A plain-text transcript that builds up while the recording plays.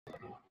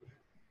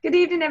Good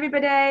evening,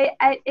 everybody.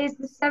 It is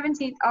the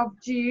 17th of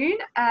June,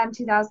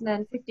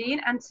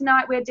 2015, and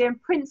tonight we're doing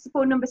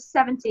principle number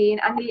 17,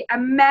 and the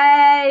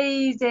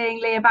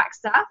amazing Leah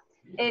Baxter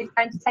is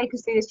going to take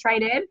us through this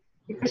training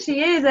because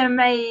she is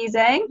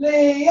amazing.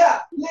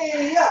 Leah!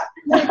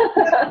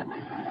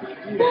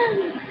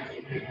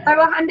 So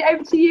I'll hand it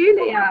over to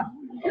you, Leah.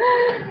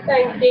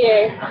 Thank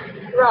you.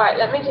 Right,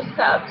 let me just set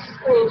up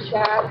screen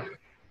share.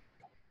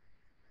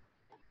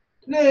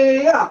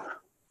 Leah!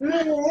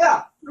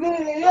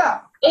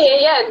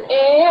 Ian.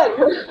 Yeah.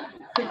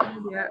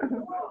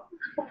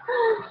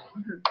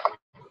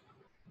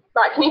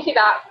 Right, can you see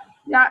that?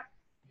 Yeah.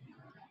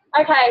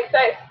 Okay, so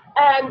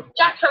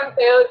Jack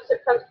Canfield's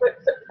Success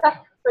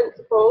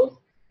Principles,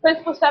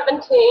 Principle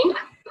 17,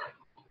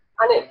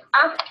 and it's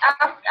ask.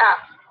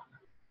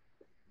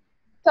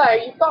 So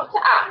you've got to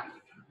ask.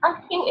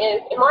 Asking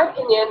is, in my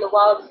opinion, the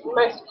world's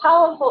most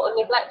powerful and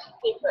neglected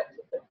secret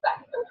to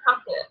success and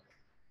happiness.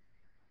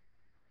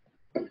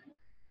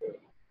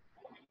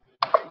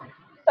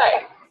 So,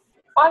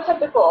 I've said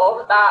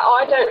before that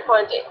I don't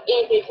find it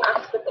easy to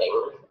ask for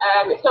things.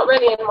 It's not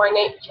really in my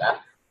nature.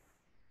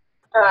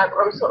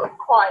 I'm sort of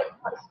quite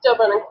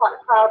stubborn and quite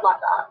proud like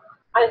that.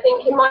 And I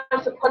think in my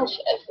subconscious,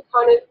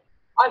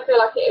 I feel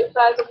like it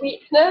infers a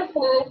weakness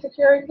and an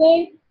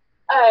insecurity.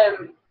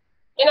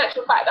 In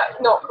actual fact,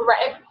 that's not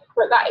correct,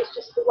 but that is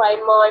just the way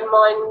my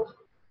mind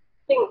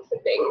thinks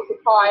of things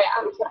if I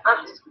am to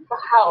ask for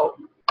help.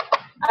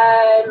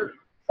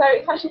 So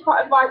it's actually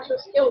quite a vital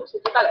skill to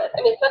develop,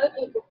 and if other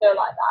people feel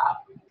like that,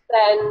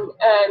 then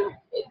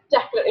it's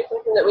definitely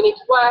something that we need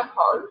to work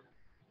on.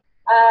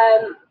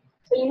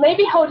 So you may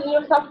be holding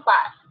yourself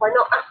back by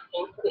not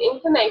asking for the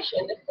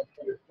information,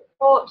 assistance,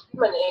 support,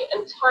 money,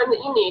 and time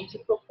that you need to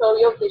fulfill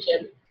your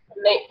vision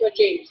and make your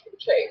dreams come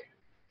true.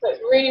 So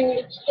it's really,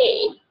 really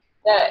key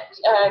that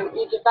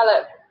you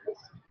develop the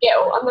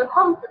skill and the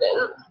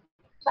confidence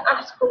to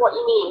ask for what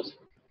you need.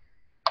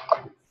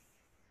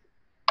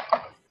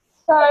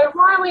 So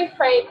why are we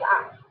afraid to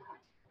ask?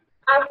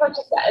 As I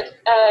just said,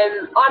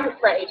 I'm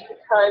afraid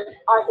because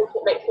I think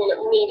it makes me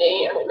look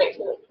needy and it makes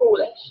me look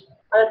foolish.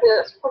 And I think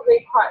that's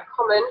probably quite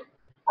common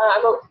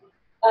amongst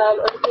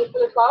other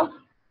people as well.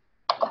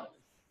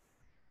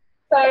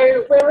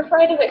 So we're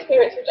afraid of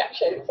experienced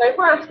rejection. So if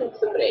we're asking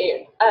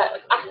somebody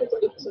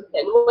for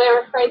something,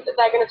 we're afraid that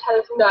they're going to tell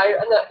us no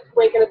and that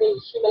we're going to be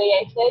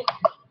humiliated.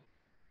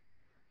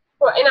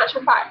 But in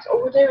actual fact,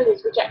 all we're doing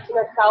is rejecting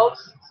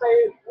ourselves. So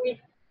we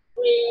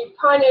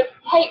kind of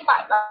take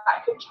back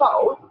that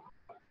control.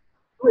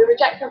 We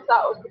reject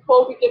ourselves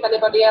before we give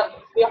anybody else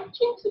the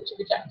opportunity to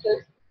reject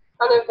us.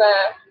 Kind of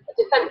a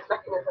defense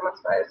mechanism, I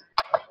suppose.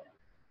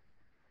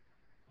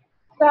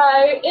 So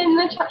in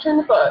the chapter in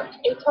the book,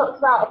 it talks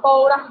about a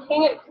bold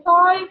asking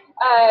exercise.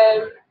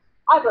 I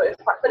thought it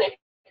was quite funny.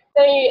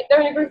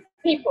 They're in a group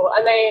of people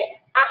and they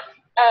ask,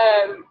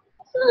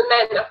 some of the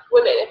men ask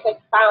women if they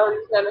found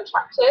them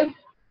attractive.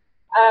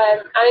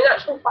 And in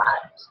actual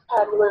fact,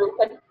 the women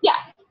said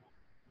yes.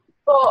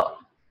 But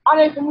I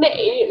know for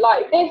me,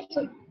 like this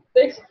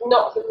is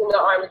not something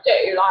that I would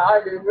do. Like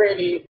I'd be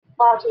really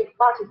far too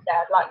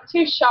scared, like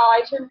too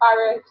shy, too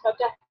embarrassed. I'd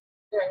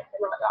definitely do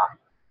anything like that.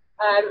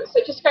 So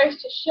it just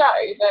goes to show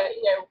that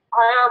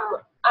I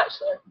am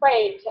actually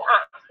afraid to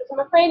ask because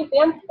I'm afraid of the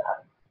answer,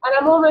 and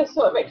I'm almost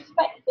sort of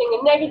expecting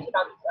a negative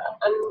answer,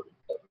 and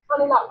it's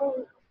kind of like, well,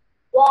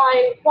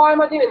 why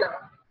am I doing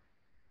that?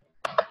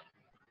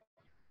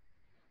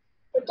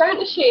 So don't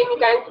assume you're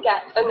going to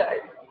get a no.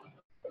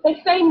 If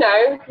they say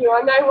no, you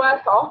are no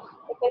worse off.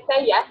 If they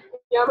say yes,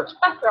 you are much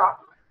better off.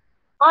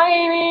 Hi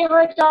Amy,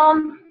 hi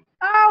John.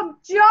 Oh,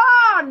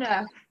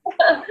 John!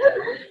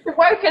 You've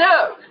woken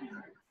up.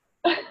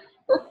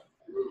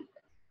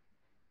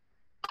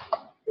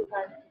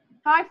 Okay.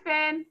 Hi,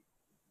 Finn.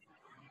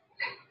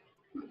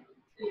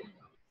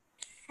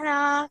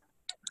 Hello.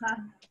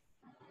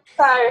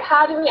 So,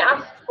 how do we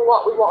ask for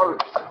what we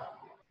want?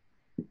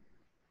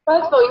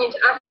 First of all, you need to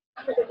ask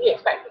because you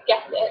expect to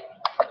get it.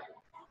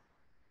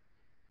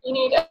 You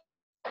need a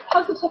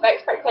positive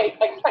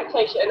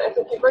expectation as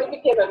if you've already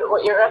been given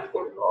what you're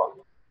asking for.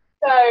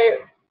 So,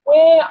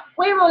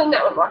 we're all in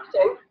network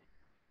marketing,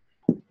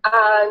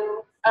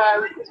 and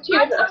there's two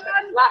different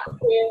aspects of that.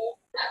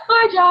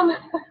 Hi, John.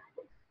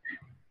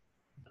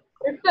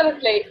 We're still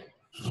asleep.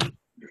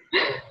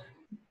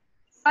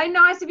 So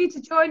nice of you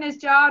to join us,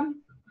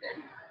 John.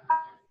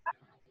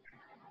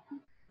 I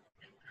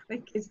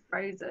think he's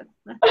frozen.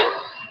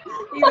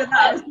 Even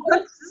that was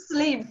supposed to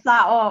sleep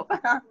flat up.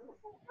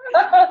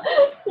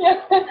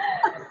 Yeah.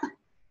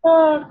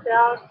 Oh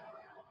God.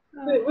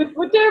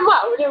 We're doing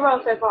well. We're doing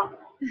well so far.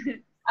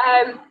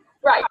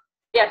 Right.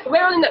 Yeah. So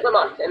we're on network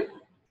marketing.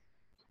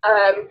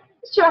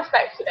 There's two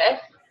aspects to this.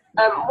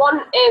 One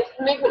is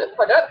the movement of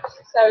products.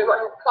 So we might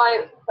have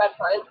clients and third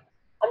clients,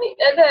 and the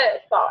other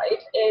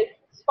side is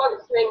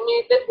sponsoring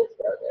new business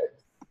builders.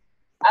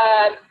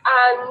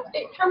 And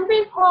it can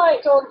be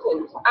quite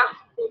daunting to ask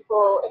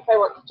people if they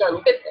want to join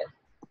your business.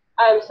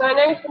 So I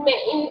know for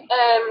me,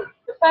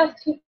 the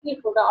first two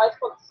people that I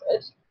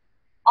sponsored,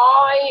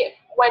 I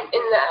went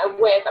in there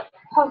with a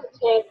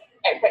positive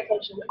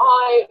expectation.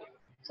 I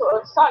sort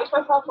of psyched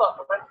myself up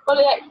and I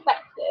fully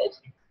expected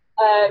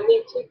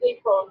these two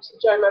people to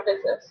join my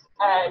business.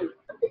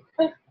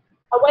 Because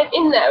I went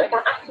in there with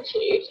that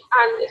attitude,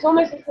 and it's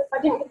almost as if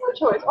I didn't give them a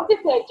choice.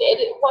 Obviously I did,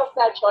 it was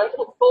their choice, I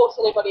didn't force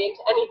anybody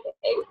into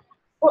anything.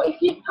 But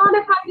if you kind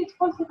of have this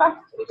positive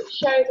attitude, it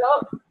shows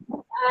up.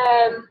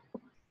 And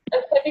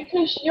so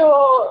because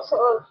you're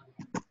sort of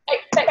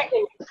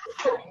expecting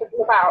something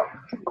about,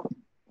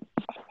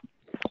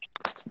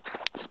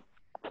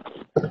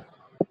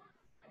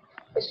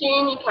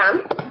 assume you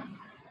can.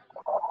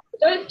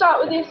 Don't start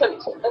with the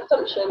assumption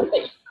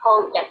that you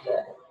can't get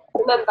it.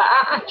 Remember,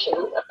 our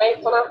actions are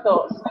based on our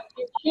thoughts. So if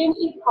you assume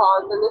you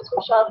can't, then this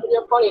will show up in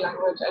your body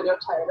language and your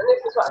tone. And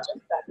this is what I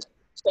just said.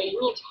 So you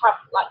need to have,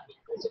 you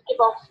need to give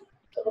off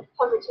sort of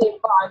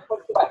positive vibe,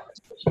 positive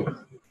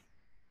expectations.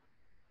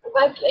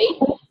 Firstly,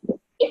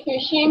 if you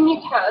assume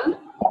you can,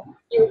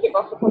 you will give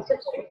off a positive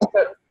tone. So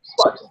that's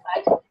what I just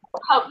said.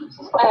 Help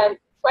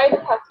sway the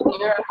person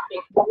you're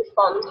asking to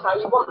respond how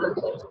you want them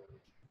to.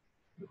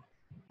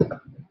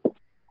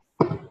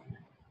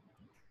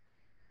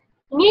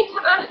 You need to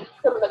ask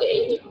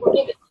somebody who can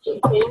give it to you.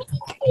 So you need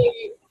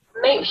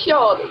to make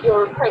sure that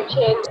you're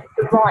approaching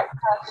the right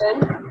person.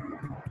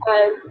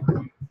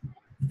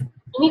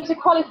 You need to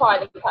qualify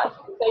the person.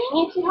 So you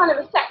need to kind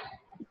of assess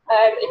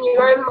in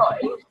your own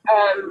mind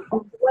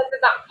whether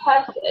that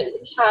person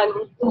can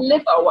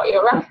deliver what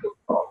you're asking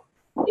for.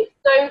 It's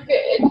no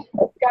good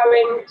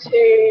going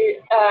to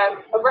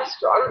a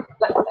restaurant,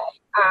 let's say,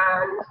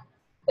 and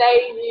say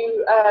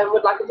you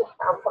would like a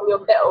discount from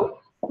your bill.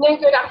 No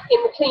good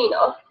asking the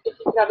cleaner if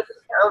you can have a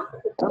discount,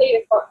 because the cleaner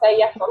can't say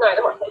yes or no.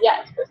 They might say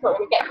yes, but it's not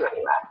going to get you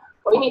anywhere.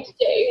 What you need to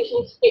do is you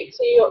need to speak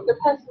to the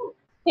person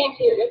sitting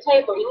to you at your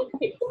table. You need to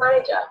speak to the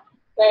manager.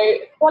 So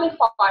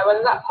qualify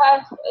whether that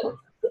person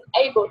is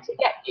able to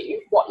get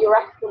you what you're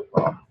asking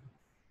for.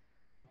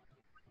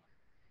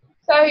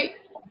 So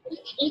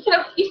you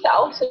can ask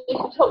yourself, so you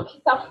can talk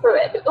yourself through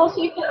it, but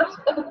also you can ask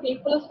other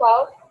people as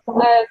well.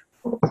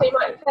 So you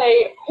might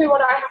say, who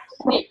would I have to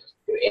speak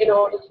to in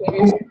order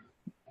to,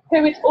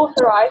 who is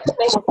authorised to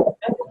make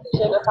a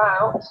decision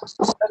about, and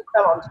so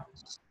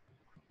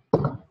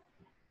on.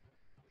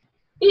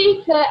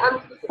 Be clear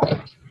and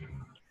specific.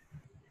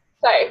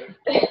 So,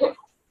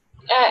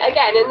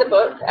 again, in the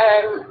book,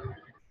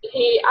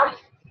 he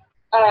asked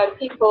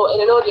people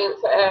in an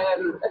audience,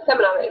 a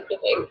seminar that he's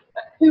giving,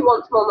 who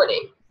wants more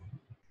money?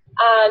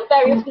 And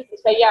various people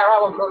say, yeah,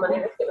 I want more money,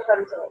 let's get my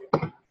hands on it.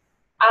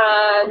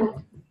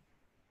 And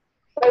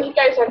so he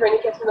goes over and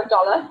he gives them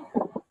 $1.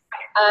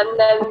 And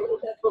then he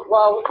says,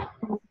 well,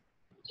 do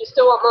you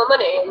still want more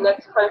money? And they're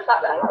kind of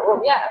sat there like,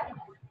 well, yeah.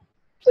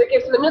 So he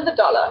gives them another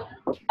 $1.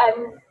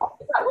 And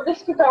he's like, well,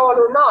 this could go on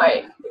all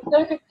night. It's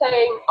no good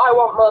saying, I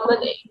want more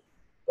money.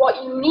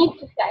 What you need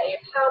to say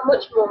is how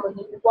much more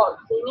money you want.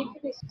 So you need to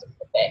be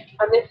specific.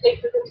 And this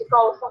leads us into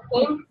goal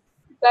setting.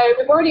 So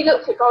we've already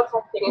looked at goal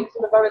setting in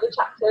some of our other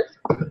chapters.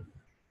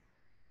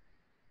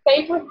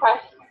 Vague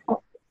requests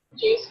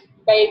produce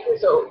vague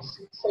results.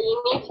 So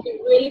you need to be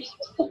really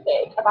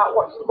specific about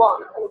what you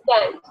want. And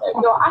again, so if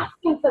you're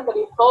asking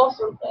somebody for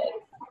something,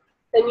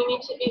 then you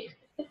need to be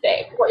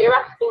specific what you're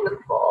asking them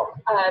for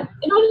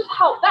in order to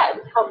help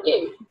them help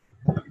you.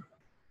 So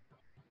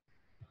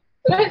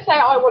don't say,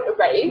 I want a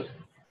raise.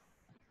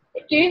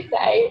 But do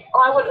say,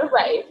 I want a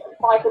raise of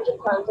 £500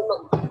 a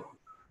month.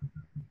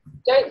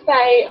 Don't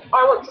say,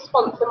 I want to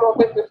sponsor more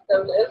business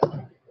builders.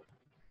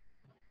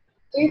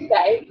 Do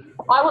say,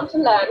 I want to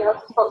learn how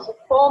to sponsor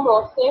 4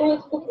 more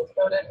serious business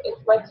builders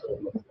into my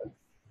team this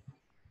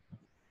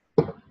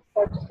month.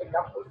 So just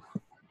examples.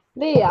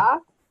 Leah,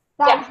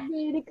 that's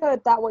really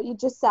good, that what you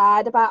just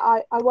said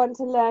about I want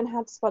to learn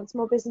how to sponsor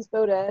more business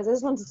builders. I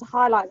just wanted to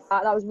highlight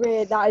that.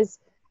 That is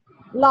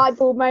light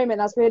bulb moment.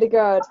 That's really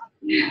good.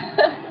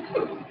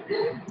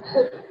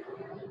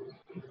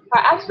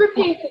 Ask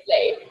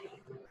repeatedly.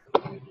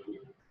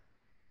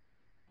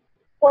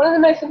 One of the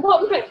most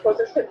important principles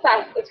of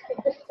success is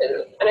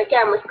persistence. And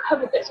again, we've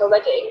covered this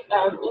already.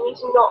 You need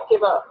to not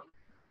give up.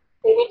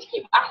 You need to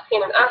keep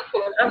asking and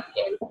asking and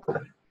asking.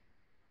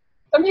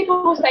 Some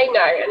people will say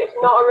no, and it's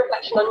not a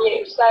reflection on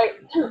you. So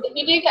if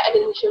you do get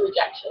an initial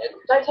rejection,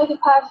 don't take it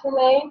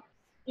personally.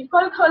 You've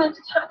got to kind of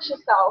detach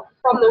yourself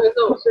from the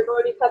results. We've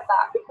already said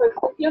that, because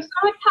if you're so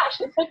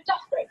attached and so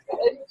desperate to get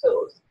those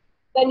results,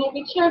 then you'll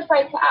be too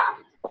afraid to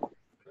ask.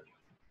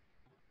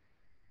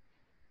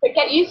 But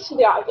get used to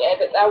the idea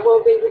that there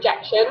will be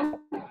rejection,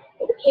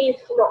 but the key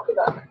is to not give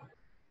up.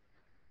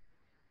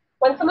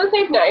 When someone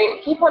says no,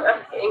 keep on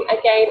asking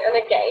again and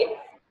again,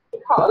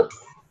 because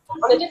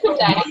on a different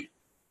day,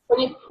 when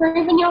you've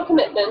proven your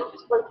commitment,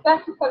 when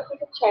circumstances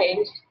have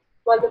changed,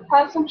 when the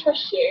person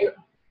trusts you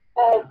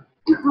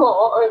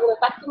more or is in a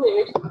better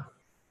mood,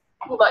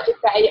 you might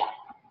just say yes.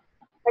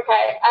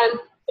 Okay, and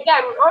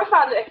again, I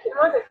found this in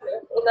my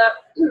business in that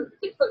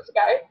 6 months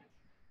ago,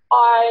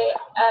 I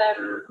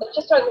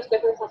just joined this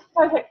business. I was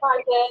so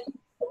excited.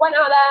 I went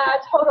out there, I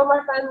told all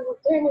my friends I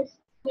was doing this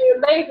new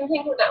amazing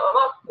thing with network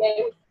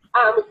marketing,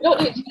 and we can all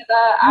do it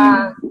together,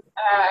 and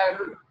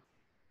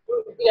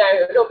you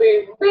know, it'll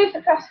be really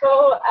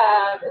successful,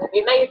 it'll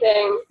be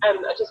amazing,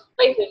 and I just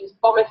basically just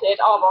vomited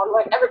on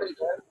like everybody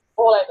does,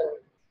 all over them.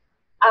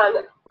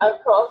 And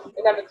of course,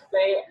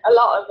 inevitably, a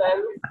lot of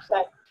them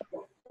said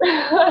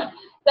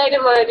they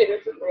didn't want to do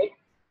this with me.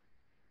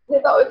 They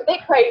thought it was a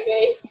bit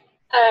crazy,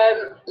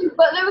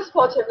 but they were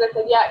supportive. They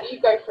said, yeah,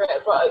 you go for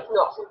it, but it's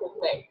not something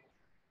for me.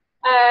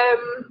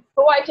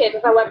 But what I did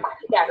is I went back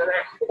again and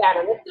I asked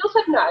again, and they still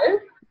said no,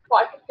 but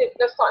I could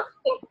just started to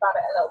think about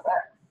it a little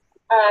bit.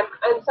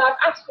 And so I've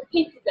asked for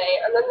Pizza Day,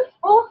 and then the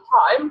fourth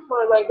time,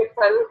 one of my good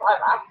friends,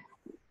 I've asked,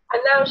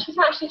 and now she's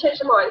actually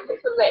changed her mind 6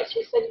 months later.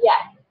 She said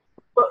yes,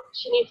 but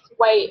she needs to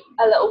wait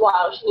a little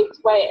while. She needs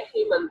to wait a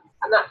few months,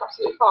 and that's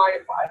absolutely fine.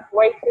 If I can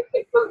wait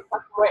 6 months,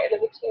 I can wait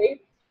another 2.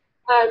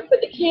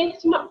 But the key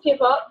is to not give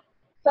up.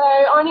 So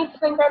I need to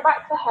then go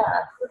back to her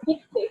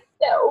repeatedly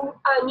still,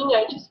 and you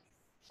know, just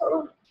sort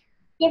of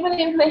give her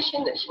the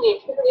information that she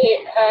needs, give her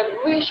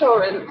the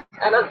reassurance,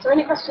 and answer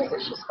any questions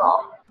that she's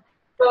got.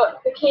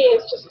 But the key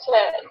is just to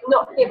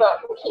not give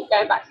up and keep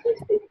going back to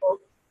these people.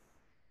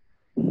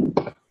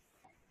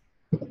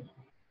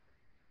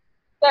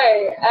 So,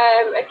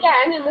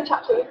 again, in the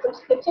chapter, there's some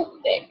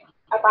statistics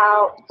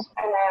about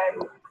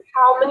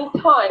how many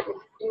times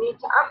you need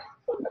to ask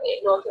somebody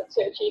in order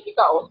to achieve your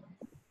goal.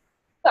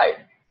 So,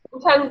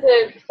 in terms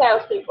of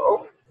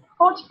salespeople,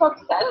 44%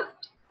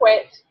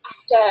 quit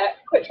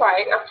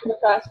trying after the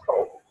first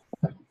call,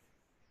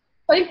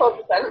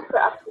 24%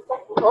 quit after the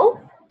second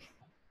call,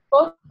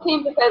 14%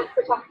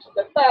 quit after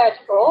the third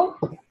call,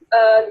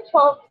 and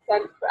 12%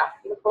 quit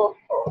after the fourth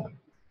call.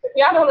 So if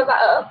you add all of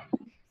that up,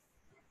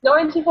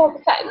 94%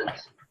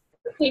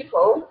 of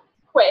people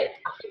quit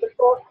after the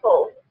fourth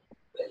call,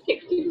 but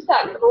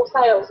 60% of all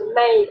sales are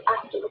made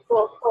after the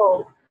fourth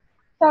call.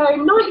 So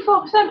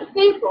 94% of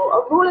people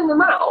are ruling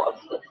them out of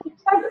 60%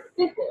 of the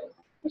business,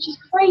 which is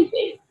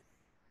crazy.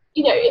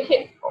 You know,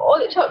 if all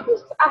it took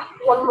was to ask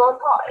one more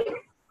time,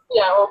 you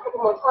know, or a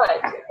couple more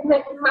times, it can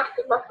make a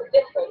massive, massive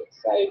difference.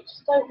 So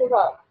just don't give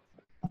up.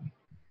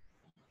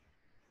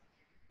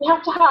 You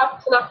have to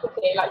have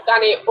tenacity, like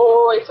Danny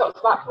always talks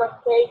about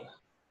tenacity.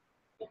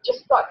 You've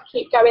just got to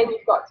keep going,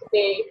 you've got to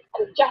be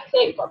energetic,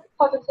 you've got to be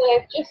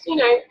positive, just, you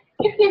know,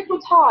 give people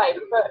time,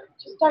 but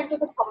just don't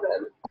give up on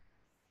them.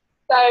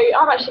 So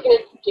I'm actually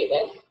going to do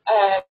this.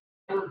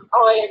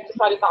 I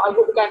decided that I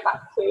will be going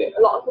back to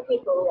a lot of the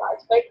people that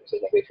I've spoken to,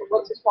 they've reached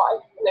once or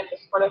twice, and they've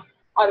just kind of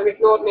either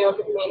ignored me or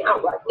given me an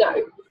outright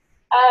no.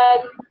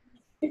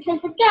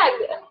 Because again,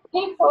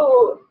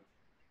 people,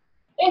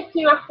 if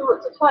you ask them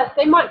once or twice,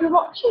 they might be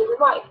watching, they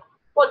might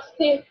want to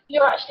see if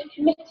you're actually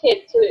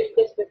committed to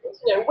this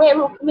business. You know, we're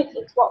all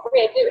committed to what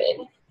we're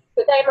doing,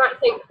 but they might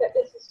think that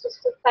this is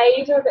just a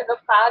phase or a bit of a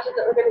fad and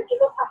that we're going to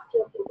give up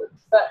after a few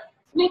months. But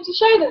we need to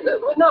show them that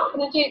we're not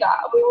going to do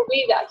that, and we will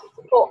be there to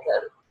support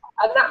them.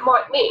 And that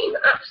might mean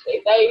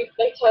actually they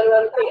turn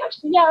around and think,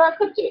 actually, yeah, I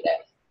could do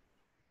this.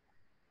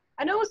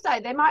 And also,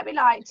 they might be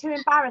like too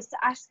embarrassed to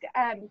ask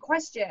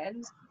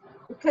questions,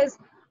 because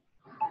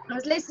I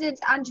was listening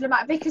to Angela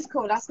McVicker's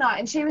call last night,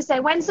 and she was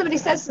saying when somebody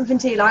says something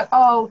to you like,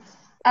 oh,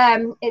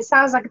 it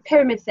sounds like a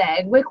pyramid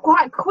thing, we're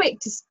quite quick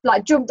to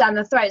like jump down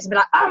their throats and be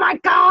like, oh my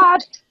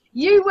God,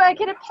 you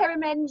work in a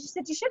pyramid. And she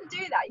said, you shouldn't do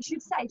that. You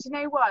should say, do you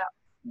know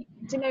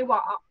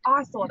what?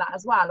 I thought that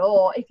as well.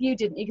 Or if you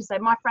didn't, you could say,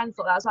 my friend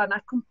thought that as well. And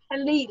I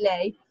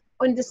completely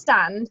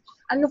understand.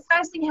 And the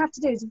first thing you have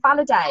to do is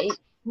validate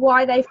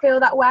why they feel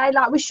that way.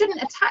 Like, we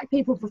shouldn't attack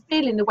people for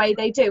feeling the way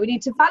they do. We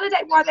need to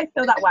validate why they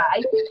feel that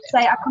way.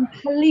 Say, I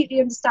completely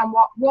understand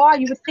why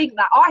you would think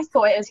that. I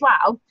thought it as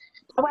well.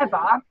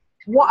 However,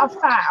 what I've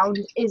found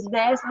is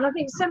this, and I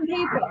think some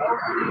people,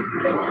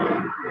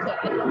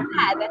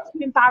 they're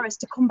too embarrassed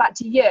to come back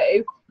to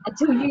you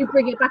until you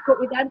bring it back up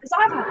with them. Because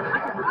I've had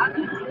that,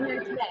 you know,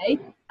 to me,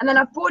 and then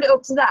I've brought it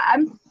up to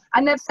them,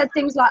 and they've said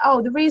things like,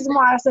 oh, the reason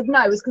why I said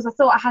no is because I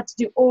thought I had to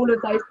do all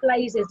of those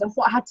blazes. I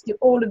thought I had to do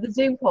all of the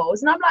Zoom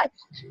calls. And I'm like,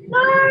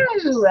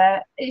 no,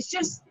 it's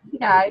just, you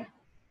know.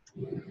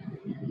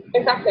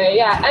 Exactly,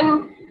 yeah.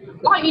 And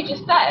like you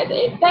just said,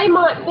 they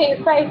might be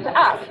afraid to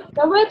ask.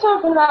 So we're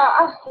talking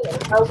about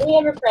asking, so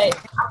we're afraid to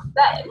ask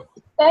them.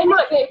 They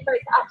might be afraid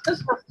to ask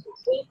us questions.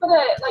 So you've got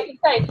to, like you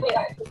say, take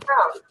that into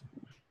account.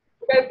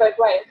 It goes both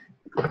ways.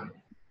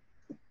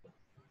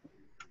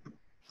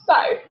 So,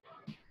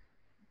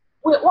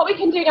 what we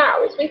can do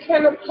now is we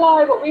can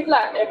apply what we've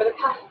learned over the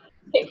past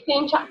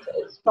 16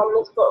 chapters from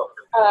this book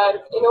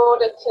in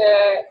order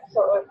to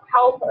sort of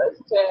help us,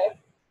 to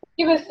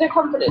give us the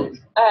confidence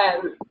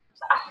to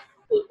ask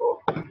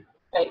people,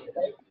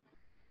 basically.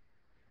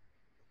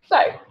 So,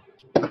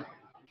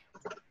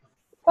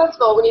 first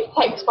of all, we need to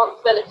take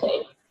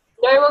responsibility.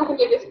 No one can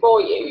do this for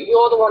you.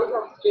 You're the one who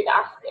has to do the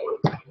asking.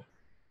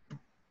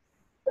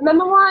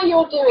 Remember why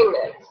you're doing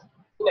this.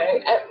 You know,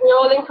 we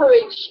all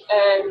encourage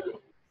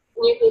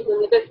new people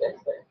in the business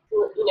that,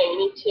 you know, you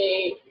need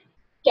to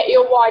get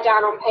your why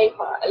down on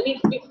paper. At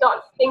least be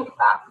starting to think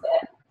about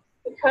it,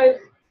 because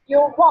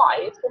your why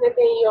is going to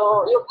be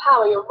your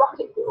power, your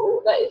rocket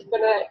fuel that is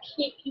going to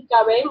keep you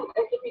going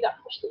and give you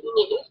that push that you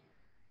need.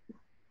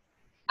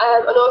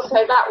 And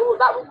also that will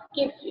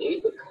give you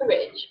the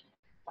courage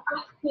to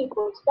ask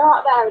people to go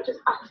out there and just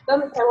ask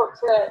them if they want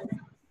to,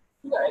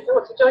 if they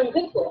want to join your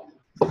business.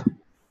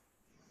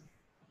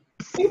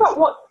 Think about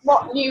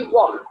what you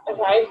want,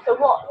 okay? So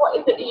what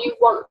is it that you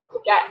want to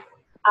get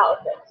out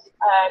of this?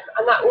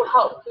 And that will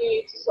help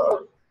you to sort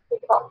of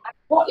think about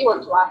what you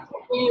want to ask,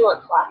 who you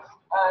want to ask,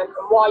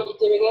 and why you're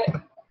doing it.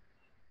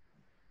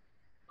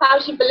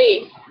 How's your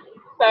belief?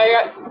 So,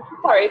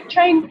 sorry,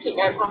 train keep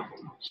going past.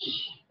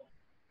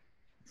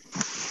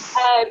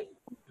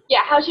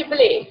 How's your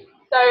belief?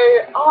 So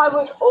I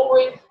would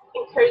always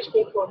encourage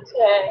people to,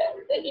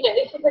 this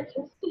is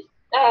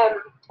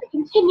a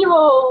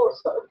continual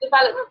sort of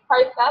development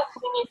process.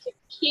 You need to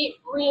keep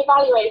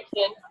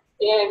reevaluating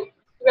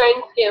your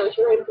own skills,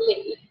 your own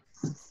beliefs.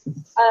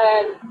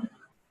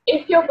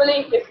 If your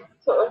belief is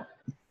sort of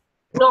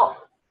not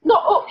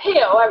up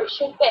here where it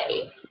should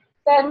be,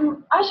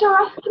 then as you're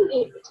asking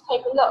people to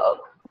take a look,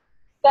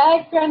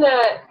 they're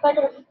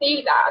gonna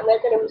see that and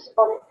they're gonna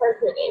respond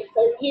appropriately.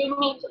 So you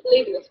need to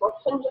believe in this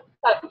 100%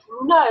 to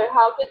know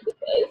how good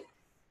this is,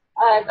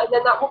 and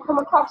then that will come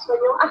across when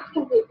you're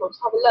asking people to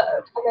have a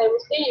look, and they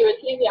will see your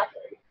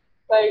enthusiasm.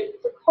 So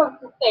it's a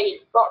constant thing.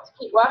 You've got to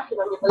keep working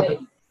on your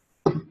belief.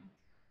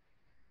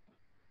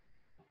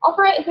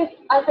 Operate as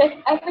if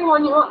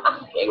everyone you are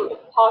asking is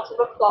part of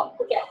a plot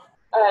to get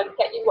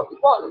you what you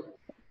want.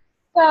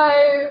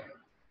 So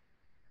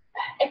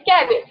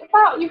again, it's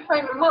about your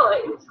frame of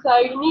mind. So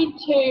you need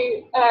to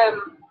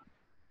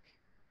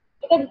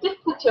again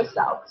distance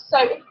yourself. So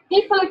if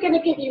people are going to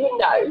give you a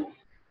no,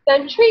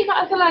 then treat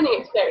that as a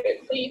learning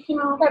experience. So you can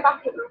go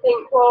back and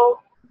think,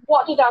 well,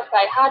 what did I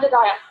say? How did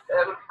I ask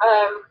them?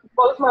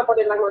 What was my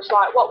body language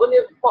like? What was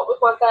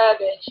my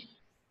verbiage?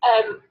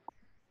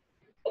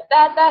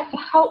 They're there to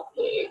help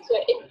you to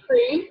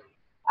improve.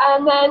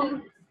 And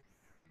then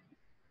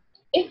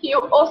if you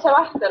also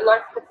ask them,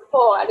 like I said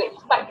before, and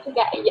expect to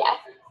get a yes,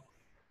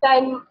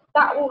 then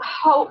that will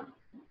help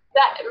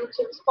them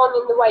to respond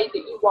in the way that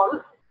you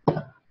want.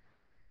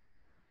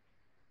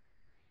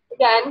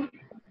 Again,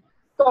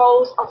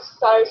 goals are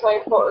so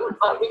important.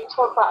 We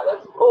talk about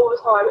this all the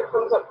time. It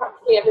comes up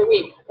practically every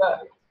week.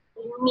 But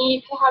you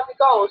need to have your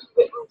goals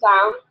written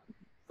down.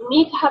 You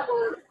need to have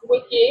them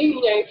with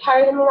you.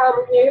 Carry them around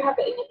with you. Have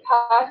it in your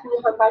purse, in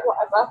your handbag,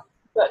 whatever.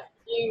 But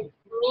you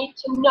need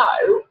to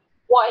know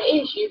what it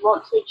is you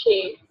want to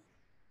achieve.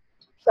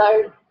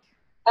 So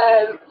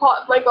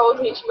part of my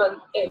goals each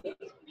month is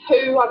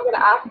who I'm going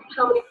to ask,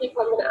 how many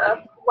people I'm going to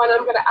ask, when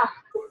I'm going to ask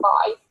them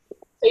by.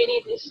 So you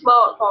need these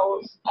SMART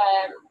goals,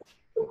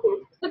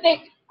 something specific,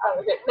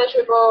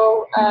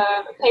 measurable,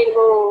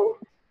 attainable,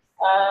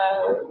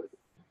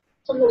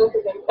 something.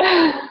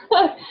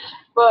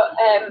 But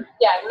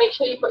make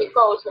sure you've got your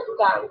goals written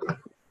down.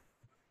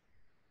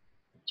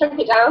 Chunk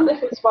it down.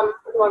 This is one of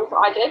the ones that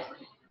I did.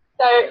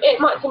 So it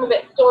might seem a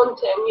bit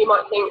daunting. You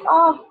might think,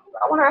 oh,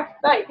 I want to ask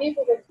 30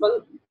 people this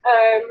month.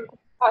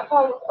 That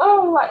sounds,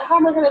 how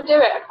am I going to do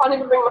it? I can't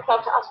even bring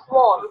myself to ask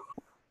one.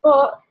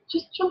 But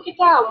just chunk it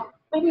down.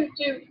 Maybe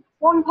do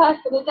one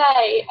person a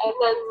day and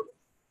then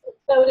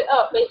build it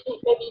up. Maybe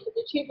you can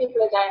do 2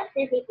 people a day or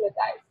 3 people a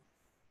day.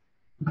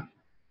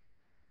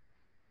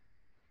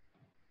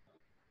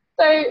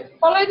 So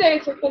follow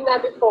those who've been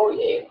there before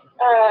you.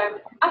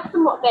 Ask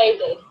them what they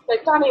did. So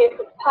Danny is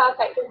a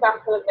perfect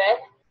example of this.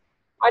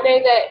 I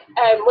know that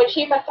when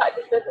she first started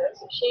this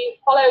business, she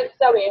followed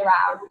Zoe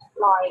around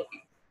like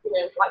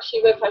she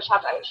was her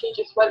shadow. She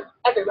just went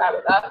everywhere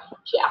with her.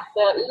 She asked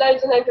her loads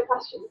and loads of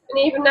questions.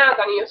 And even now,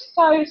 Danny, you're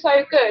so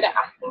good at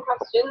asking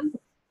questions.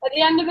 At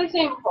the end of a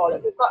Zoom call,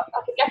 if we've got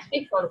like a guest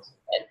speaker on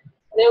something,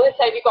 and they always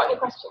say, have you got any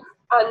questions?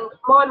 And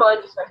my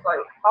mind just goes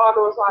blank. I'm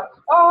always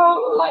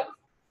like,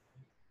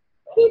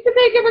 here's a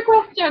big of a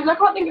question. I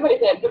can't think of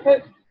anything because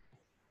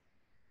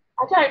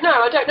I don't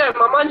know.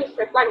 My mind just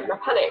goes blank and I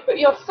panic. But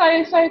you're so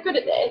good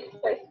at this.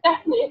 So it's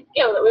definitely a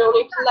skill that we all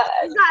need to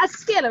learn. Is that a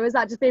skill or is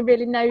that just being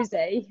really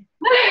nosy?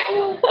 I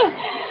don't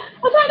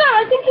know.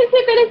 I think it's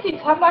the ability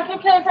to have like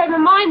a clear frame of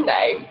mind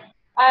though.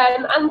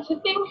 And to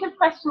think of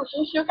questions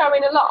as you're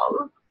going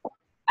along.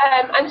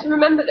 And to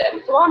remember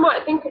them. So I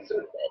might think of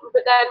something,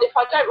 but then if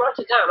I don't write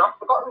it down, I've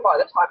forgotten by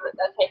the time that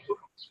they're taking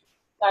questions.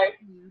 So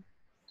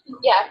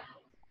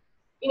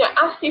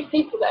ask these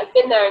people that have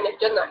been there and they've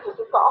done that, because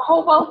we've got a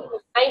whole wealth of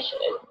information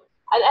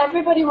and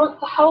everybody wants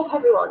to help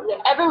everyone.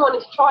 Everyone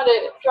is trying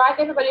to drag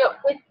everybody up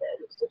with them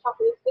to the top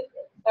of this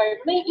business. So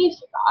make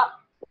use of that.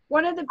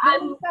 One of the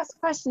best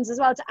questions as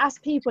well to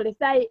ask people if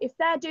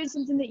they're doing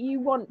something that you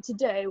want to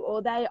do,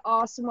 or they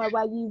are somewhere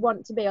where you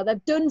want to be, or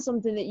they've done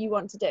something that you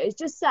want to do, is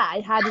just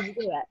say, how did you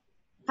do it?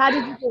 How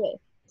did you do it?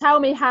 Tell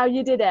me how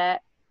you did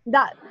it.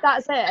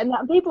 That's it. And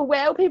that people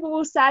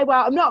will say,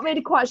 well, I'm not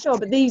really quite sure,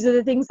 but these are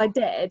the things I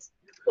did.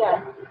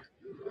 Yeah. I'm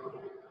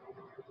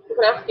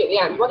going to ask you at the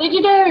end, what did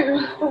you do?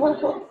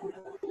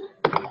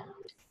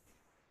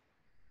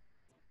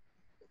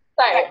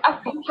 So,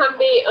 asking can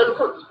be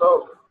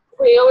uncomfortable.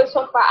 we always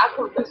talk about our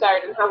comfort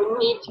zone and how we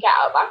need to get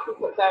out of our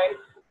comfort zone.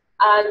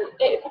 And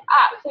it's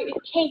absolutely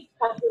key to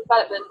personal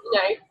development, you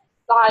know,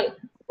 like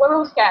we're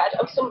all scared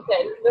of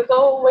something. There's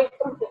always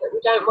something that we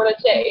don't want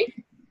to do.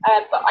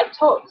 But I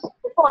talked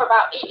before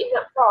about eating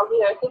that frog,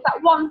 you know, if there's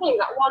that one thing,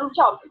 that one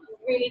job that you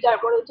really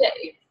don't want to do,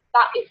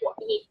 that is what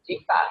you need to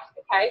do first,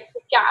 okay? So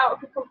get out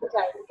of your comfort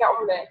zone and get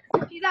on with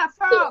it. Eat that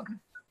frog.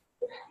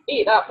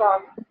 Eat that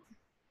frog.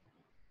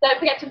 Don't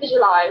forget to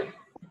visualise.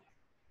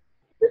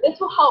 So this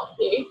will help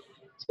you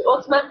to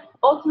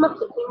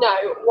automatically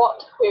know what,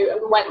 who,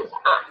 and when to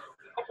ask,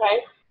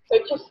 okay? So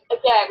just,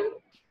 again,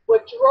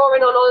 we're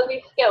drawing on all of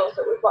these skills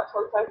that we've worked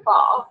on so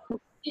far.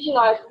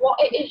 Visualise what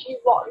it is you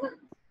want,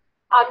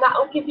 and that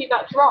will give you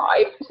that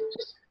drive to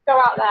just go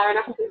out there and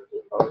ask these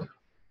people.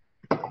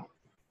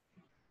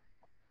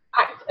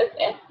 Act as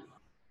if.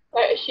 So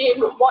assume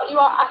that what you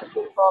are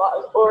asking for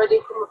has already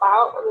come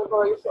about, and we've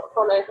already sort of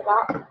gone over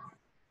that.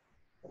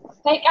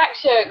 Take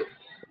action.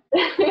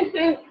 This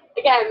is,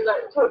 again,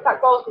 like we talked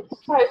about goals,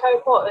 it's so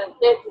important.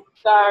 This is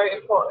so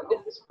important.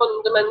 This is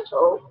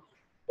fundamental.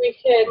 We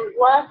can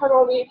work on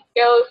all these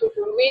skills, we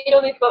can read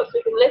all these books,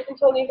 we can listen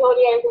to all these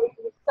audios, and we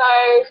can be so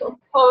sort of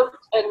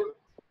pumped and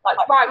like,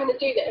 right, I'm going to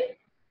do this.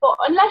 But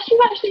unless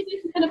you actually do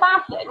something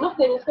about it,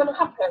 nothing is going to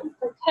happen.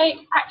 So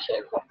take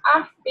action. So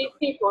ask these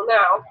people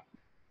now.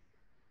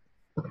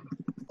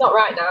 Not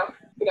right now,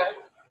 you know,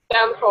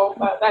 down the call,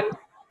 but then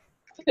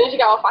as soon as you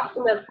get off, ask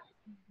them.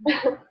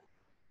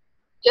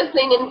 Just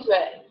lean into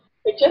it.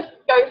 So just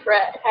go for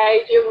it,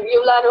 okay?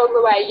 You'll learn along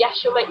the way.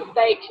 Yes, you'll make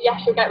mistakes.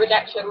 Yes, you'll get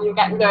rejection. You'll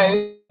get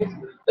no's.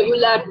 But you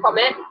learn from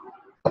it.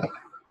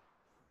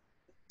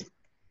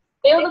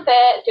 Feel the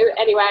fear. Do it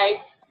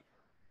anyway.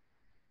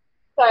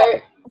 So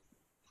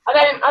I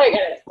don't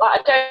get it.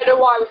 Like, I don't know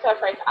why we're so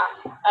afraid to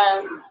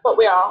ask. But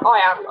we are. I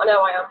am. I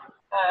know I am.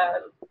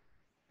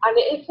 And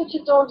it is such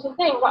a daunting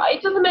thing, but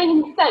it doesn't make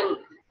any sense.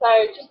 So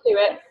just do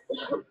it.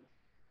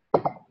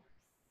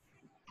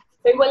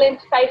 Be willing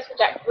to face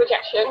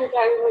rejection.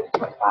 Again, we've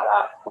talked about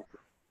that.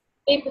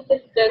 Be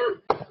persistent.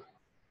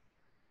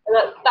 And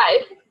that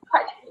is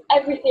practically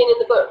everything in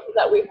the book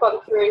that we've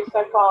gone through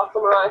so far,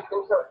 summarised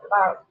and talked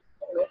about.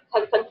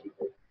 10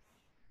 sentences.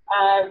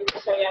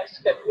 So yeah, just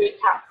a good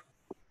recap.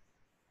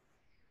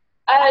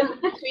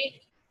 This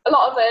week, a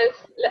lot of us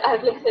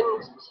have listened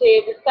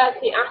to the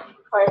 30 Ask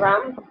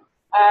programme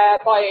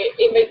by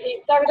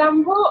MVP Sarah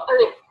Danville,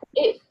 and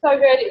it's so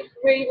good. It's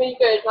really, really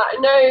good. Like,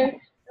 I know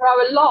there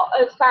are a lot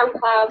of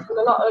SoundClouds and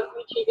a lot of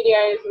YouTube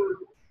videos and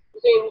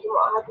Zooms and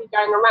what have you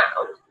going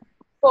around,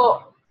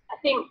 but I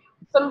think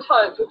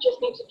sometimes we just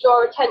need to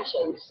draw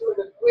attention to some of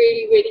the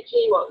really, really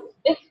key ones.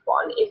 This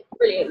one is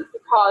brilliant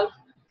because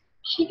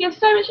she gives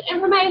so much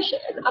information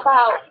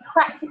about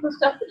practical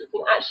stuff that you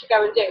can actually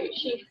go and do.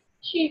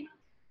 She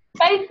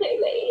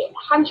basically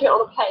hands you it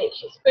on a plate,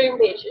 she spoon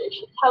feeds you,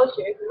 she tells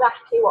you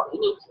exactly what you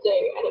need to do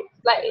and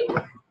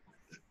explains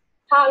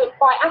how,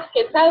 by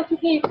asking 30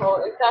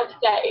 people in 30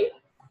 days,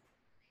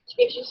 she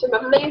gives you some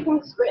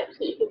amazing scripts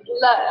that you can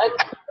learn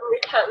and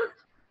recant,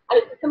 and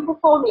it's a simple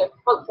formula to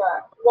sponsor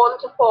 1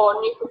 to 4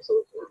 new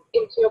consultants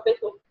into your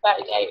business in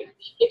 30 days.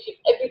 She gives you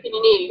everything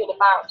you need in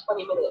about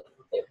 20 minutes.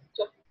 It's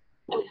just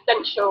an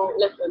essential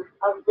listen.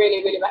 I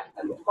really, really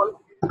recommend this one.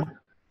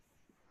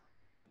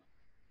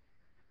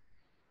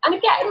 And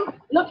again,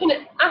 looking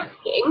at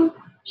asking,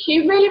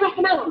 she really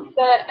recommends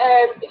that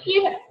if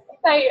you,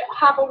 say,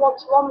 have a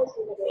one-to-one with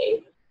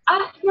somebody,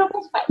 ask your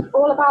prospects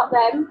all about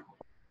them.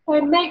 So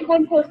make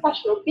them feel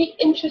special, be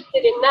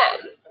interested in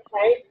them,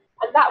 okay?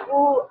 And that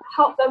will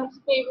help them to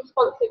be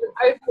responsive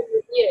and open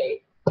with you.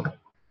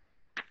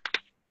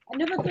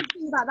 Another good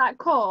thing about that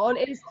call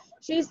is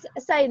she's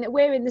saying that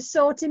we're in the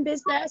sorting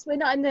business. We're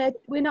not in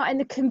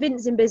the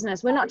convincing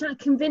business. We're not trying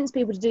to convince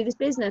people to do this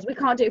business. We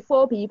can't do it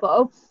for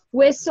people.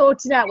 We're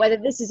sorting out whether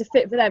this is a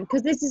fit for them,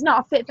 because this is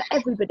not a fit for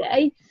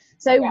everybody.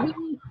 So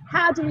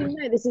how do we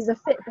know this is a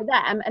fit for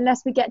them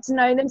unless we get to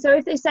know them? So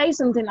if they say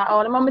something like,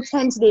 oh, I'm on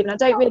maternity leave and I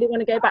don't really want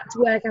to go back to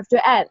work after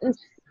it ends,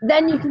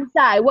 then you can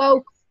say,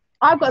 well,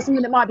 I've got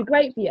something that might be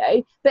great for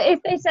you. But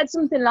if they said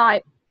something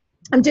like,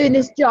 I'm doing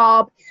this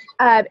job,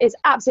 it's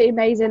absolutely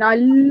amazing, I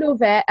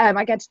love it,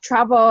 I get to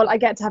travel, I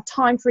get to have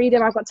time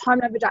freedom, I've got time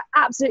leverage, I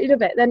absolutely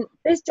love it, then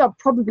this job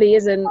probably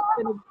isn't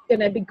going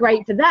to be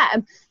great for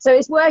them. So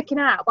it's working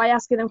out by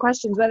asking them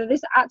questions whether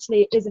this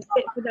actually is a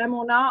fit for them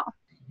or not.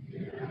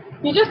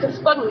 You're just a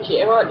sponge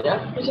here, aren't you?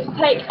 You just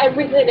take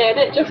everything in,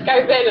 it just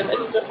goes in and then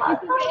you just like...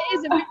 It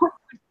is a really good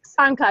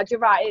SoundCloud, you're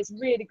right, it's a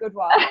really good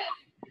one.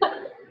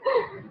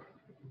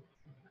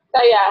 So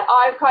yeah,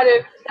 I've kind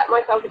of set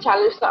myself a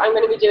challenge that I'm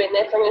going to be doing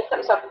this. I'm going to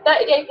set myself a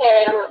 30-day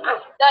period. I'm going to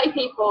ask 30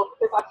 people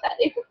because I've set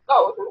these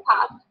goals in the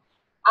past,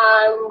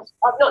 and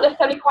I've not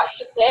necessarily quite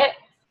hit it.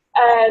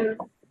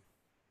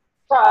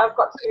 So I've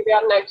got to be,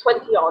 I don't know,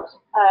 20 odd,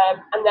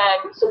 and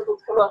then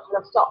something's come up and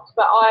I've stopped.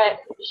 But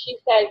she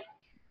said,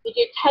 you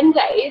do 10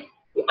 days,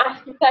 you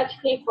ask your 30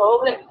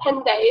 people, the next 10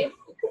 days,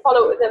 you can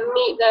follow up with them,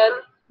 meet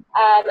them.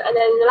 And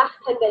then in the last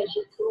 10 days,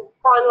 you can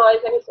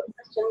finalise any sort of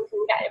questions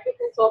and get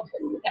everything sorted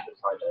and get them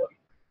signed up.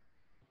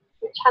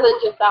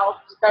 challenge yourself,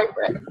 just go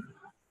for it.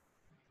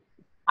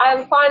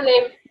 And finally,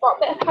 we've got a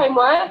bit of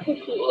homework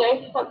if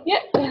you fancy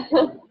it.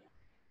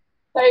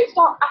 So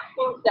start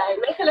asking today.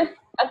 Make a list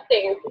of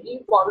things that you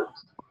want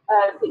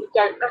that you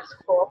don't ask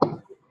for.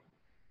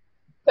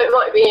 So it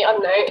might be, I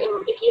don't know,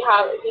 if you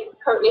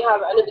currently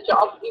have another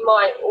job, you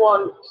might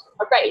want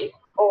a raise,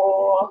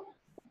 or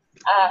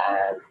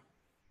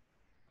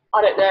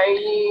I don't know,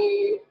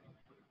 you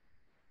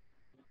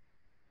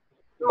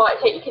might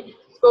take your kids to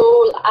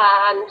school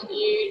and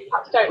you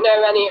perhaps don't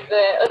know any of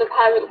the other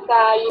parents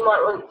there. You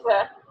might want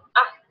to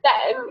ask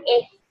them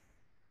if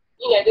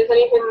there's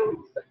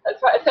anything, a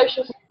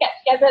social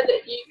get-together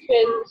that you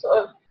can sort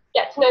of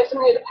get to know some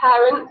of the other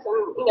parents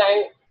and,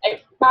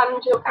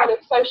 expand your kind of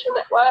social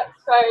network.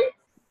 So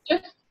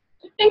just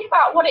think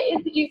about what it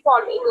is that you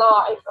want in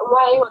life and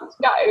where you want to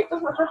go. It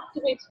doesn't have to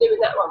be to do with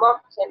network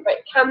marketing,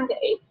 but it can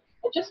be.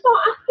 And just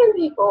start asking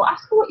people,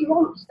 ask them what you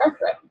want, just go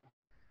for it.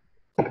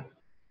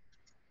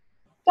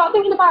 Start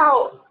thinking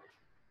about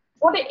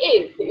what it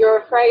is that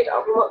you're afraid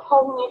of and what's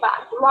holding you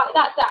back, and write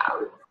that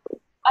down.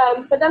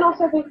 But then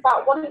also think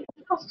about what it's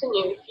costing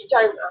you if you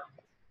don't ask.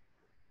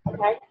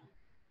 Okay?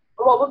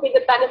 And what would be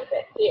the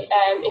benefit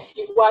if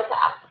you were to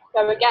ask?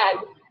 So again,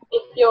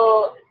 if you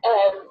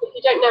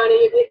don't know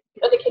any of the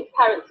other kids'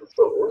 parents at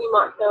school, you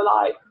might feel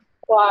like,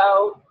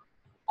 well,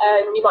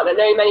 you might not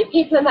know many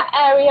people in that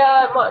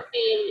area. It might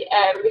be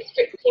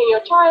restricting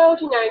your child,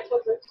 in terms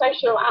of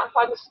social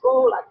outside of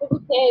school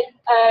activities.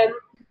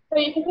 So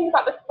you can think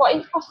about what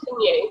is costing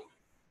you,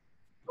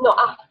 not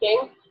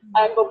asking,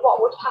 but what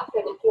would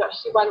happen if you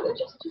actually went and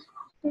just asked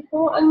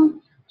people. And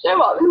do you know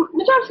what? The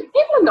majority of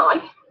people are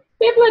nice.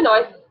 People are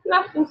nice. You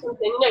ask them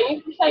something,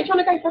 you say, do you want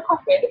to go for a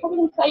coffee? They're probably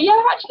going to say,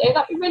 yeah, actually,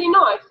 that'd be really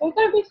nice. So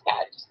don't be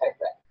scared, just go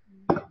for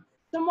it.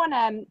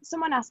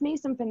 Someone asked me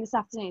something this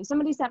afternoon.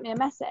 Somebody sent me a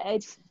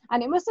message,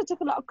 and it must have took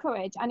a lot of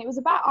courage, and it was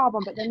about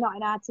Arbonne, but they're not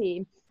in our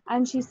team.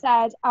 And she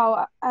said,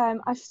 I've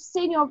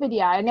seen your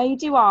video. I know you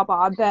do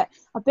Arbonne, but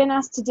I've been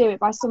asked to do it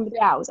by somebody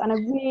else, and I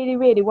really,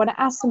 really want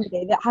to ask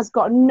somebody that has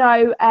got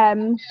no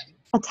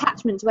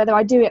attachment to whether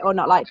I do it or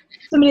not, like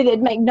somebody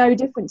that'd make no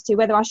difference to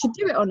whether I should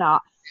do it or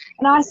not.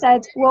 And I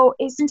said, well,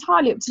 it's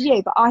entirely up to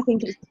you, but I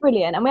think it's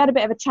brilliant. And we had a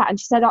bit of a chat, and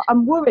she said,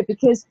 I'm worried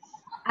because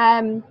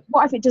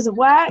what if it doesn't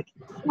work?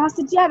 And I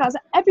said, yeah,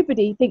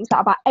 everybody thinks that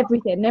about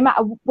everything, no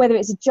matter whether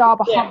it's a job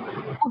or hobby,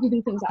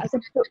 everybody thinks that. I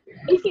said, but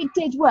if it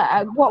did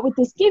work, what would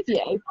this give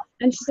you?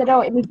 And she said,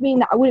 it would mean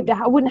that I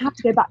wouldn't have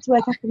to go back to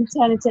work after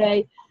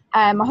maternity.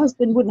 My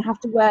husband wouldn't have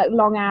to work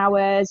long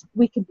hours.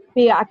 We could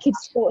be at our kids'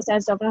 sports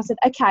and stuff. And I said,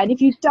 okay, and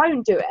if you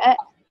don't do it,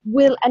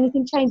 will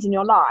anything change in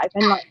your life?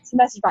 And she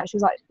messaged back, she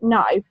was like,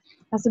 no.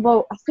 I said,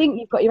 well, I think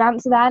you've got your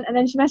answer then. And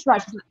then she messaged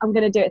back, she was like, I'm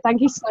going to do it.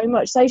 Thank you so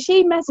much. So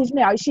she messaged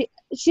me.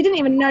 She didn't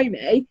even know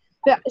me,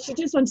 but she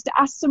just wanted to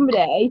ask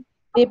somebody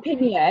the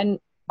opinion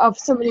of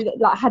somebody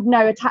that had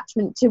no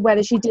attachment to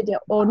whether she did it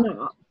or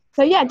not.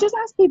 So yeah, just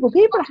ask people.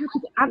 People are happy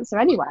to answer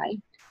anyway.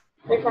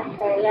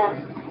 Exactly, yeah.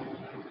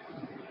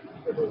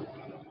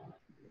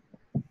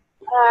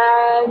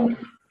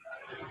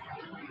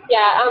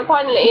 Yeah, and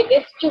finally,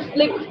 this just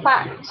links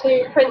back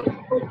to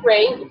Principle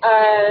 3.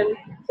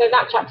 So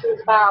that chapter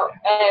was about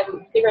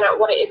figuring out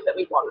what it is that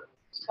we want.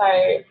 So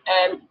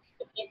if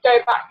you go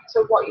back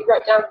to what you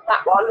wrote down for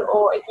that one,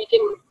 or if you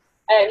didn't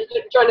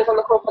join us on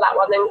the call for that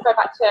one, then go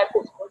back to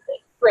Principle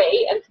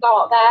 3 and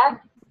start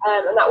there,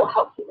 and that will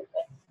help you with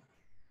it.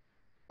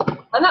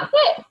 And that's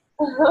it.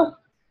 So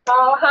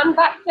I'll hand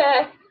back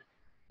to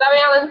Zoe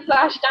Allen /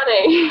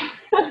 Danny.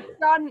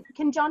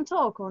 Can John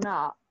talk or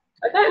not?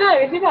 I don't know,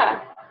 is he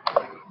there?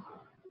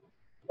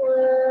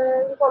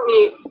 He's on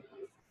mute.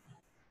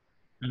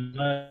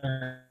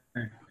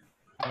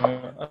 I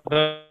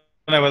don't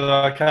know whether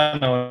I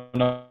can or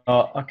not.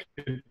 I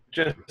could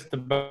just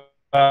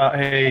about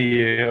hear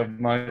you.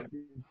 My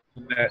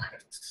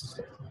net's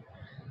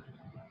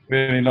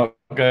really not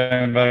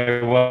going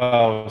very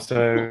well,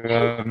 so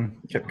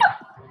kept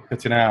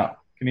cutting out.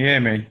 Can you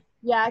hear me?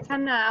 Yeah, I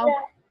can now.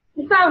 Yeah.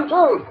 You sound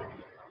drunk.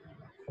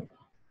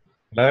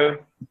 Hello?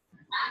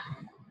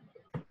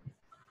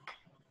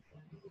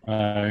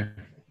 No.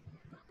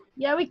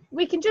 Yeah,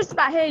 we can just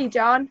about hear you,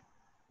 John.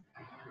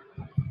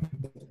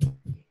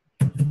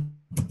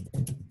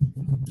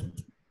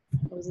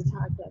 What was the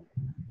tag?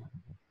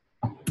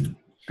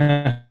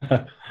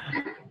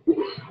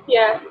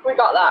 Yeah, we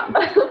got that.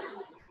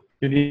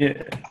 Can you?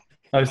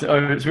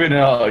 It's really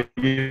hard.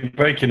 You're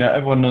breaking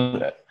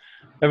it.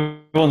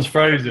 Everyone's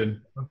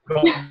frozen. I've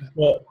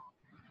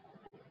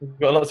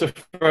got lots of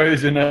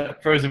frozen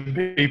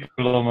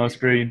people on my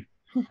screen.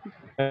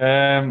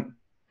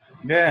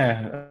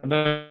 Yeah, I don't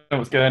know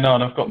what's going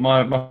on. I've got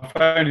my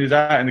phone is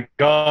out in the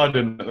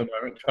garden at the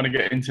moment trying to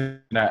get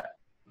internet.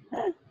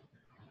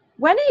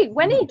 When are you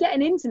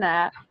getting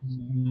internet?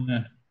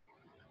 Yeah.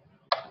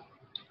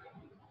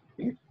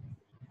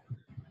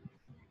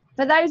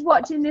 For those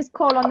watching this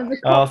call on the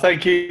record. Oh,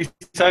 thank you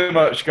so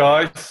much,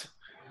 guys,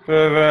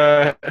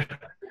 for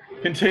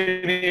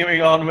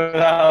continuing on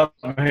without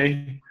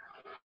me.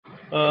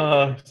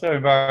 Oh, so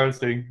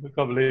embarrassing. I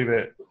can't believe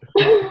it.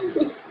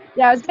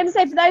 Yeah, I was going to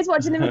say, for those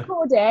watching the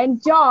recording,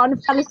 John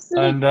fell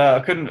asleep. And I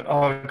couldn't.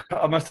 Oh,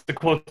 I must have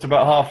caught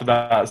about half of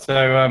that.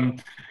 So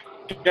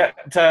get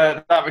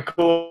that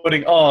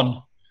recording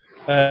on,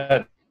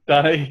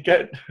 Danny.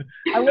 Get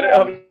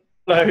it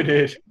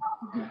uploaded.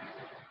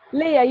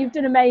 Leah, you've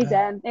done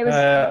amazing. It was.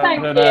 I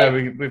don't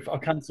know. I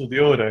cancelled the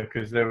order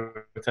because they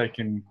were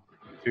taking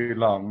too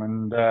long,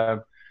 and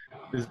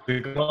there's the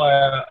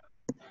guy.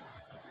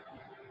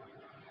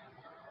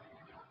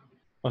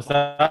 What's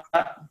that?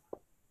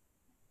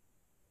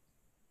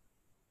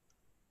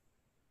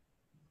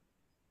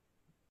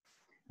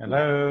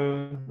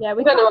 Hello. Yeah,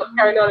 we don't know what's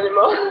going on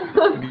anymore.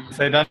 Can you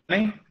say,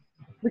 Danny?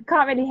 We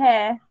can't really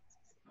hear.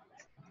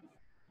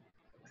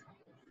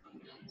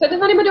 So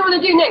does anybody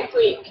want to do next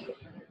week?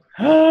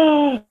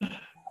 No,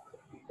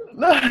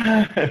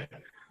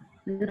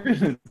 you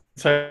didn't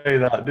say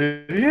that,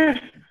 did you?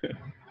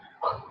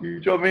 You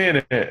dropped me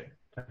in it.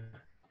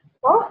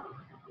 What?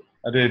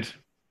 I did.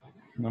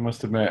 I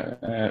must admit,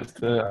 it's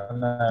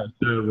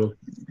terrible.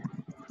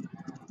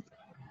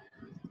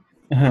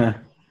 I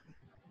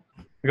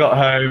got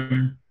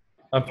home.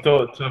 I've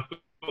got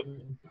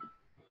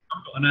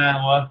an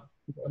hour.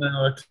 I've got an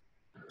hour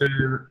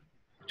to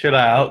chill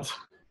out.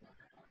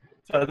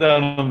 Sat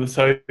down on the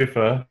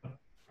sofa.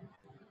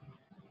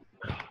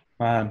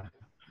 Man.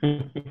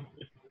 I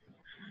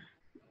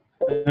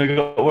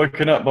got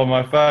woken up by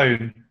my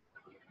phone.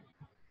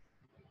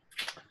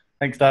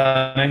 Thanks,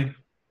 Danny.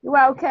 You're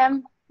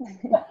welcome.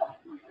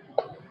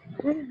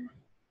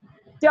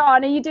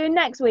 John, are you doing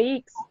next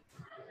week's?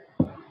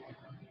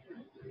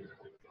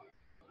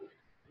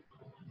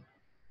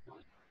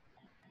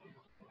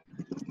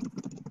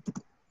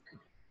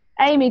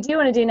 Amy, do you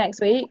want to do next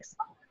week's?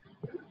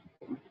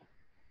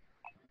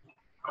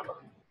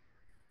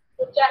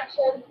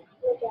 Rejection.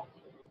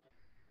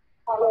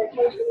 Oh,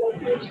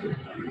 location.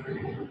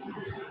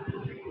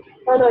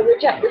 Oh no,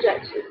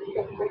 rejection.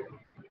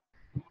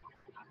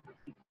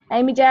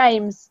 Amy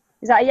James,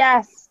 is that a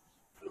yes?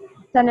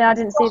 Danny, I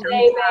didn't see that.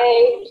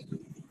 Amy.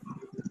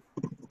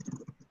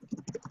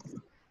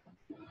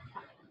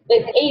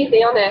 It's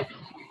easy, honest.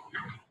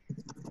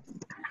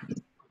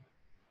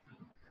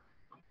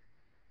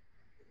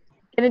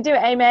 Gonna do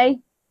it,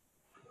 Amy?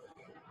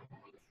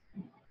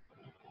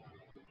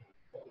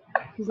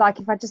 He's like,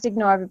 if I just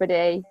ignore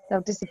everybody, they'll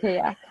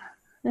disappear.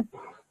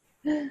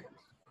 Yay!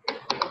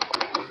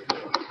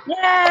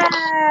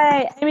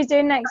 Amy's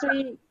doing next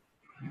week.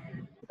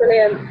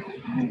 Brilliant.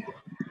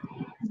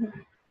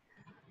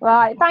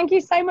 Right, thank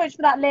you so much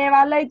for that, Leah.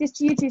 I'll load this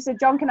to YouTube so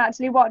John can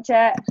actually watch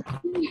it.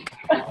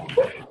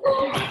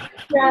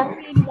 Yeah.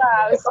 Really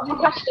well. I've got some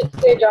questions to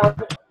do, John.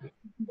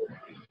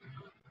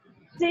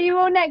 See you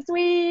all next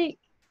week.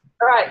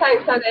 All right,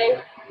 thanks, Danny.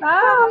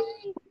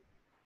 Bye.